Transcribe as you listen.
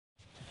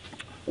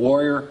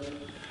Warrior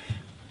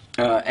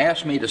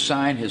asked me to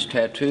sign his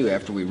tattoo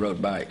after we rode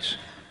bikes,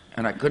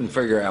 and I couldn't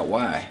figure out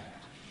why.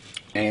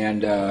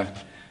 And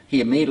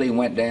he immediately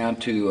went down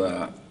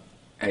to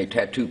a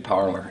tattoo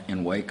parlor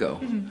in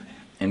Waco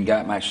and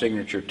got my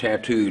signature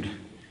tattooed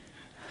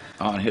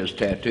on his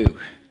tattoo.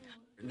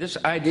 This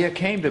idea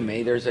came to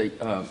me. There's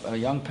a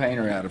young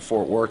painter out of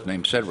Fort Worth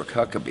named Sedrick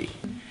Huckaby,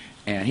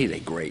 and he's a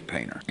great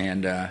painter.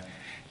 And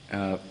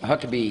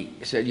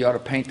Huckaby said, you ought to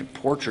paint the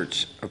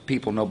portraits of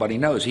people nobody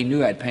knows. He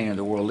knew I'd painted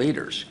the world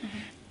leaders.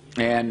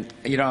 And,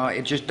 you know,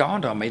 it just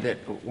dawned on me that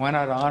why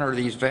not honor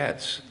these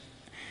vets?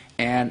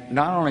 And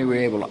not only were we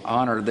able to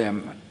honor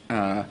them,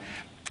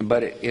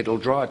 but it'll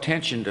draw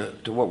attention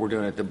to what we're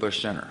doing at the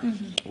Bush Center,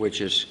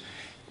 which is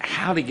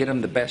how to get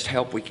them the best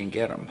help we can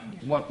get them.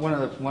 One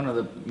of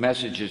the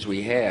messages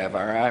we have,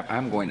 or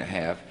I'm going to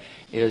have,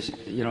 is,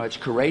 you know, it's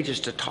courageous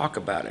to talk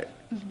about it.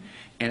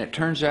 And it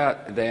turns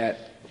out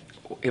that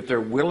if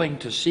they're willing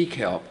to seek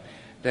help,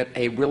 that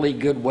a really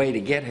good way to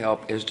get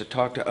help is to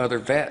talk to other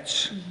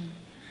vets.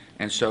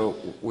 And so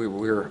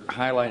we're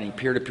highlighting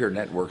peer-to-peer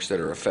networks that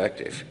are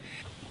effective.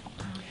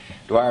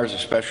 Dwyer's a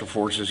special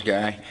forces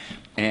guy,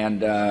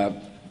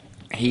 and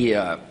he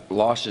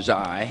lost his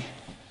eye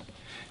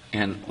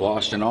and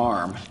lost an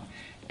arm.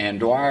 And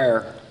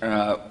Dwyer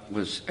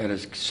was at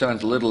his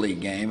son's Little League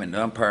game, and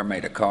the umpire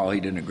made a call he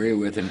didn't agree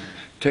with and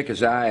took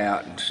his eye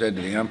out and said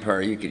to the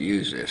umpire, you could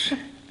use this.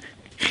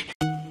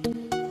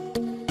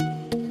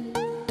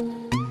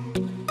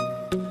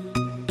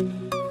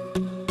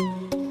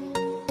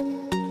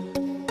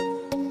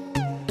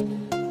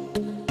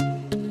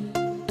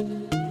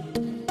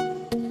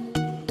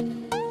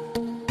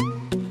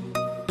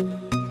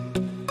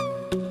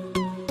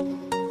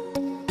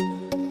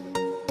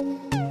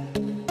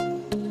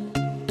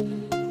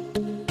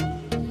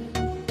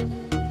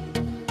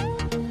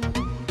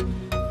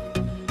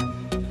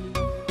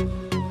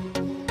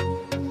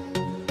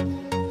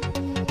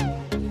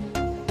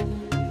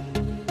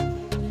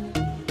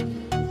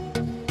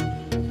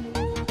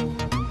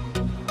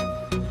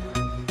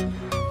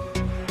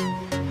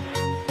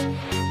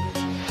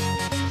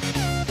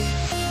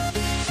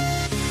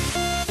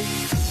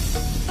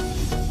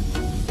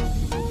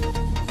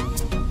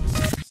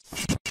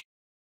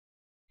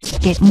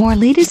 Get more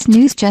latest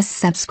news, just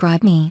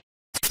subscribe me.